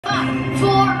5, 4,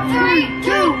 3,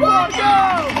 2, 1, go!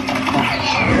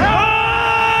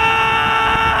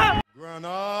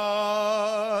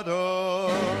 Granada,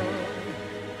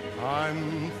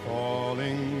 I'm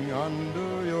falling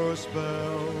under your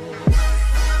spell.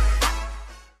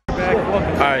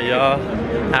 Alright, y'all.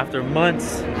 After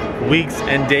months, weeks,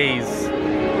 and days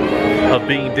of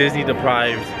being Disney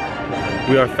deprived,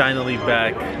 we are finally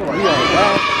back.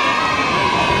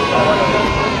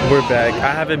 We're back.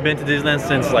 I haven't been to Disneyland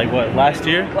since like what, last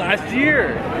year? Last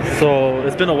year. So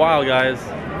it's been a while, guys.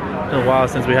 It's been a while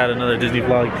since we had another Disney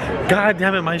vlog. God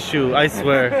damn it, my shoe, I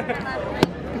swear.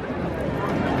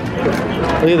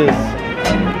 Look at this.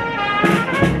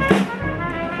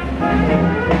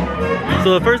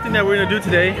 So the first thing that we're gonna do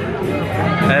today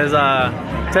is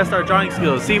test our drawing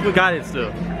skills, see if we got it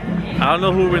still. I don't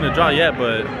know who we're gonna draw yet,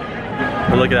 but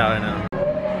we'll look it out right now.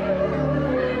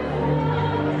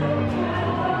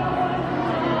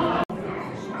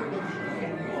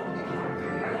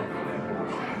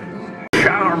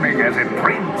 Charming as a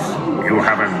prince, you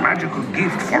have a magical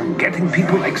gift for getting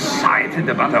people excited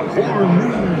about a whole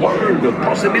new world of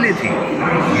possibility.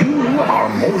 You are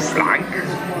most like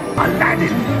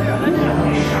Aladdin.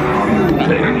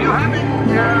 There you have it.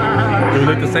 Do we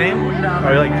look the same?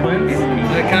 Are we like twins?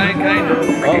 Kind of.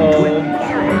 Uh-oh.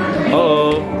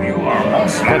 Uh-oh. You are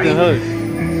most like Captain Hook.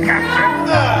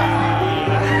 Captain.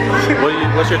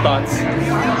 What's your thoughts?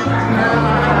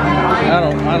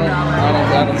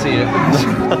 I don't see it.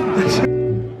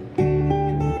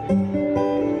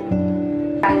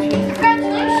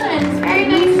 Congratulations, very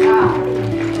nice job.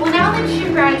 Well, now that you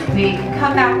graduate, you can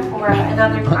come back for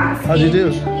another class. How'd you do?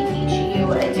 We teach you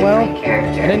a different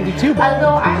character. I didn't do too bad.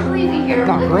 Although I believe we here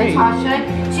Not with great. Natasha,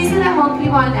 she's gonna help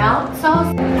you on out.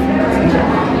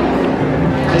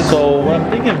 So what I'm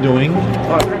thinking of doing,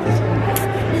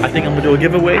 I think I'm gonna do a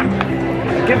giveaway.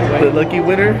 The lucky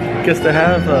winner gets to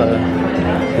have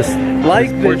this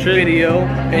Like this portrait. video,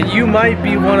 and you might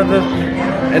be one of the,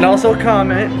 and also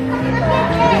comment,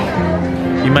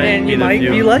 You might and be you the might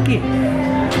few. be lucky.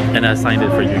 And I signed it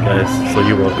for you guys, so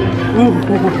you're welcome.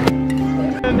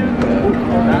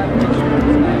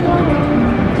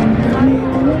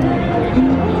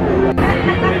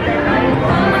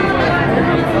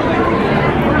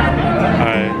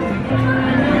 Alright.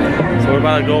 So we're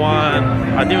about to go on,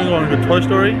 I think we're going to Toy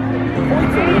Story.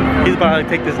 He's about to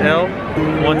take this L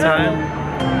one time.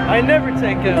 I never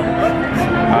take L.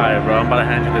 Alright bro, I'm about to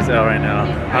hand you this L right now.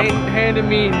 Ain't handing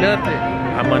me nothing.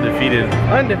 I'm undefeated.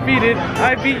 Undefeated.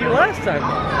 I beat you last time.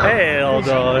 Hell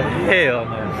no, hell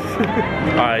no.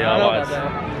 Alright y'all, watch. I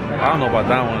don't know about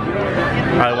that one.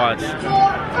 Alright, watch.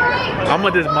 I'm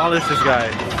gonna demolish this guy.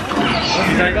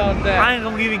 Let's see about that. I ain't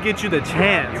gonna even get you the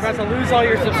chance. You're about to lose all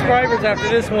your subscribers after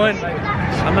this one.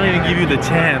 I'm not even give you the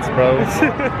chance, bro.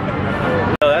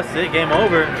 Yo, that's it, game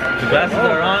over. The glasses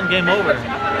are on, game over.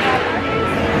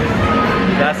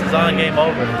 Glasses on, game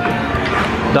over.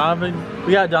 Donovan,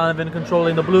 we got Donovan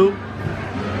controlling the blue.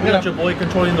 We got your boy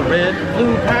controlling the red.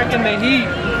 Blue packing the heat,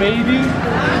 baby.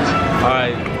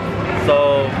 Alright,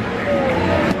 so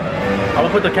I'm gonna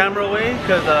put the camera away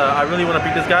because I really want to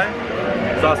beat this guy.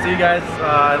 So I'll see you guys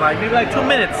in like maybe like 2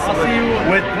 minutes. I'll see you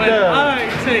with when I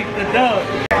take the dub.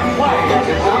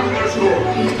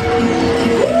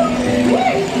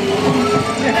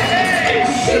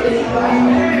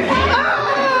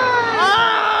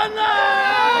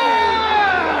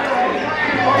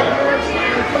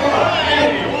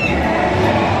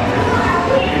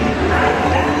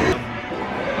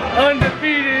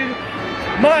 Undefeated,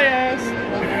 my ass.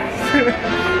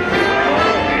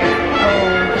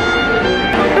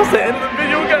 That's the end of the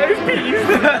video, guys. Peace.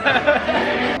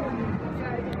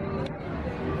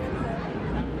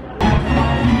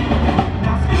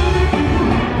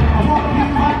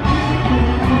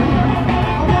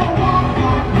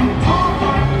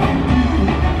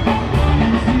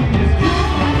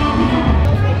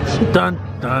 Dun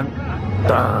dun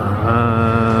dun.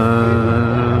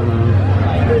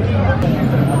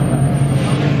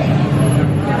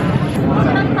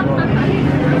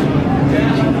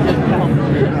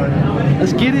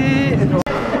 Let's get it.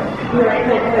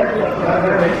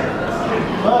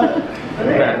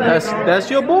 That's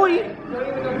your boy.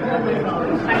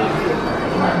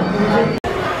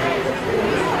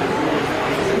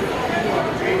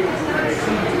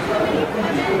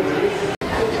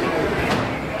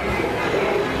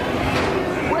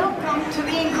 Welcome to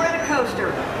the Incredicoaster.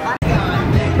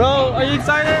 Bro, are you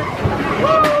excited?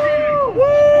 Woo!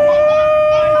 Woo!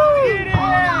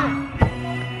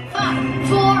 5,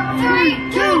 4,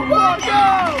 3, 2, 1, go!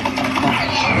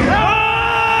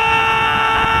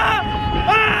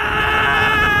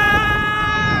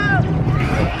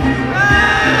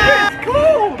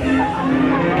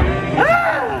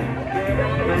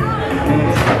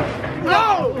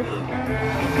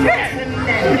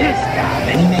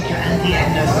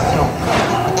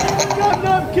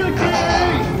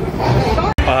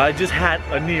 I just had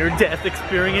a near-death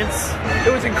experience.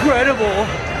 It was incredible.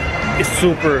 It's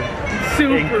super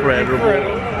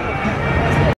incredible.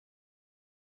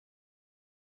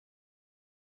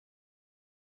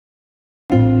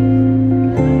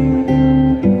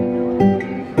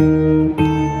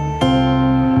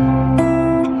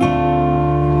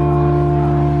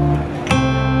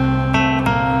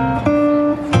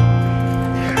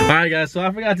 Alright guys, so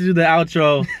I forgot to do the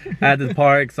outro at the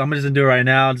park, so I'm just gonna do it right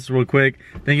now, just real quick.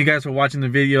 Thank you guys for watching the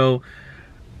video.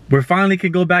 We finally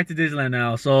can go back to Disneyland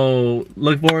now, so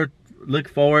look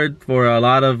forward for a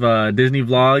lot of Disney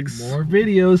vlogs. More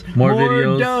videos. More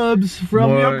videos. Dubs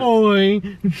from your boy.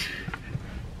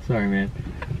 Sorry, man.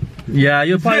 Yeah,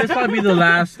 this probably be the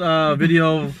last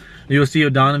video you'll see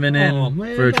of Donovan in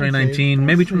for 2019,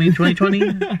 maybe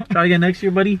 2020. Try again next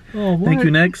year, buddy. Thank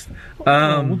you next.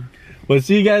 We'll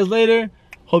see you guys later.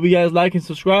 Hope you guys like and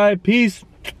subscribe. Peace.